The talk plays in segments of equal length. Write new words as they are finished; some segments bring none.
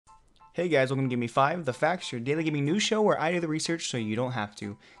Hey guys, welcome to Give Me 5, The Facts, your daily gaming news show where I do the research so you don't have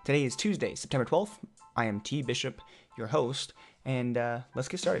to. Today is Tuesday, September 12th. I am T. Bishop, your host, and let's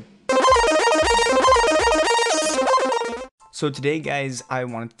get started. So today, guys, I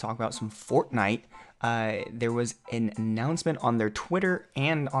wanted to talk about some Fortnite. There was an announcement on their Twitter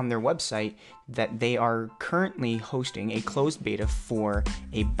and on their website that they are currently hosting a closed beta for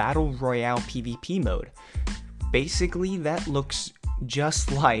a Battle Royale PvP mode. Basically, that looks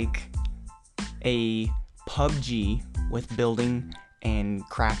just like a PUBG with building and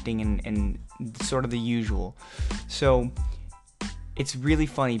crafting and sort of the usual. So it's really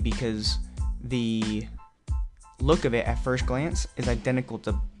funny because the look of it at first glance is identical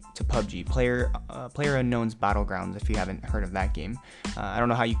to PUBG, PlayerUnknown's Battlegrounds. If you haven't heard of that game, I don't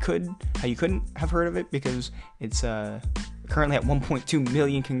know how you couldn't have heard of it because it's currently at 1.2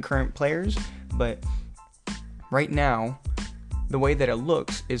 million concurrent players. But right now, the way that it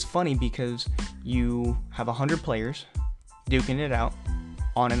looks is funny because you have 100 players duking it out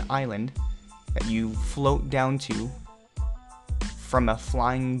on an island that you float down to from a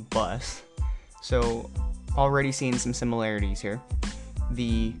flying bus. So already seeing some similarities here.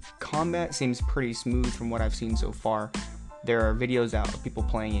 The combat seems pretty smooth from what I've seen so far. There are videos out of people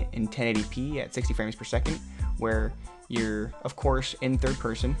playing it in 1080p at 60 frames per second, where you're, of course, in third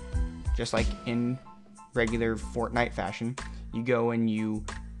person, just like in regular Fortnite fashion. You go and you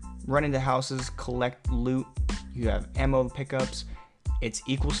run into houses, collect loot, you have ammo pickups, it's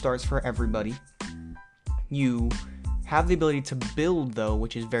equal starts for everybody. You have the ability to build though,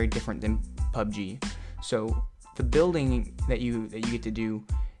 which is very different than PUBG. So the building that you get to do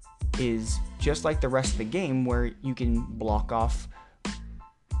is just like the rest of the game, where you can block off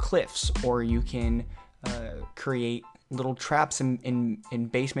cliffs, or you can create little traps in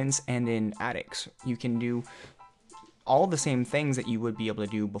basements and in attics. You can do all the same things that you would be able to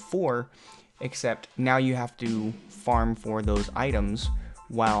do before, except now you have to farm for those items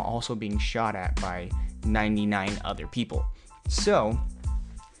while also being shot at by 99 other people. So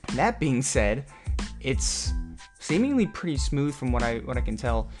that being said, it's seemingly pretty smooth from what I can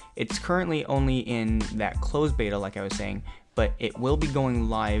tell. It's currently only in that closed beta, like I was saying, but it will be going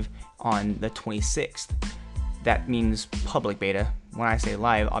live on the 26th. That means public beta. When I say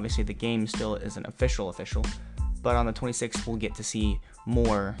live, obviously the game still isn't official, but on the 26th we'll get to see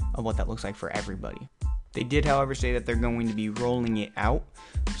more of what that looks like for everybody. They did, however, say that they're going to be rolling it out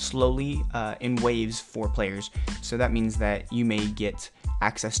slowly in waves for players. So that means that you may get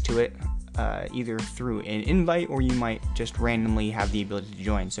access to it either through an invite, or you might just randomly have the ability to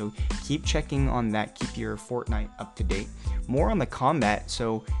join. So keep checking on that, keep your Fortnite up to date. More on the combat.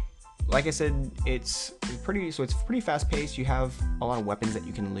 So like I said, it's pretty fast paced. You have a lot of weapons that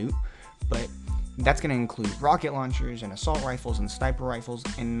you can loot, but that's going to include rocket launchers and assault rifles and sniper rifles.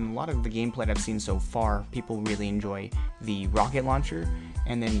 And a lot of the gameplay that I've seen so far, people really enjoy the rocket launcher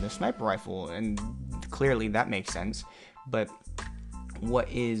and then the sniper rifle, and clearly that makes sense. But what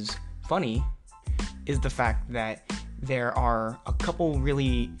is funny is the fact that there are a couple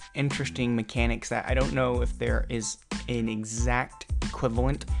really interesting mechanics that I don't know if there is an exact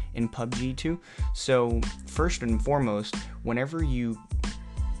equivalent in PUBG to. So first and foremost, whenever you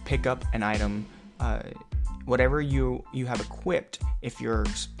pick up an item, whatever you have equipped, if your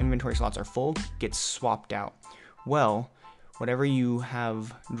inventory slots are full, gets swapped out. Well, whatever you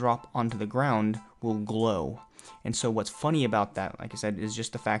have drop onto the ground will glow. And so what's funny about that, like I said, is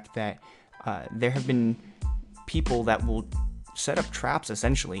just the fact that there have been people that will set up traps.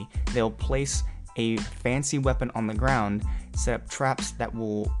 Essentially, they'll place a fancy weapon on the ground, set up traps that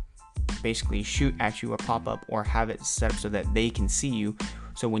will basically shoot at you or pop up, or have it set up so that they can see you.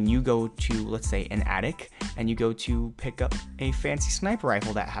 So when you go to, let's say, an attic and you go to pick up a fancy sniper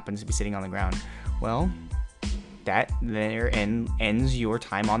rifle that happens to be sitting on the ground, well, that there ends your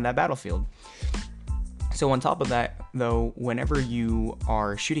time on that battlefield. So on top of that, though, whenever you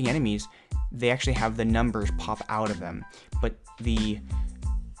are shooting enemies, they actually have the numbers pop out of them,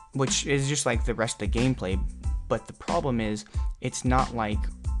 which is just like the rest of the gameplay. But the problem is, it's not like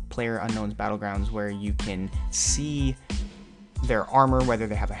PlayerUnknown's Battlegrounds, where you can see their armor, whether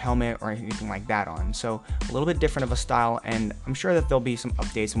they have a helmet or anything like that on. So a little bit different of a style, and I'm sure that there'll be some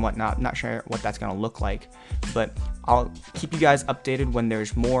updates and whatnot. I'm not sure what that's going to look like, but I'll keep you guys updated when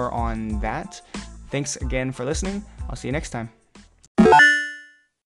there's more on that. Thanks again for listening. I'll see you next time.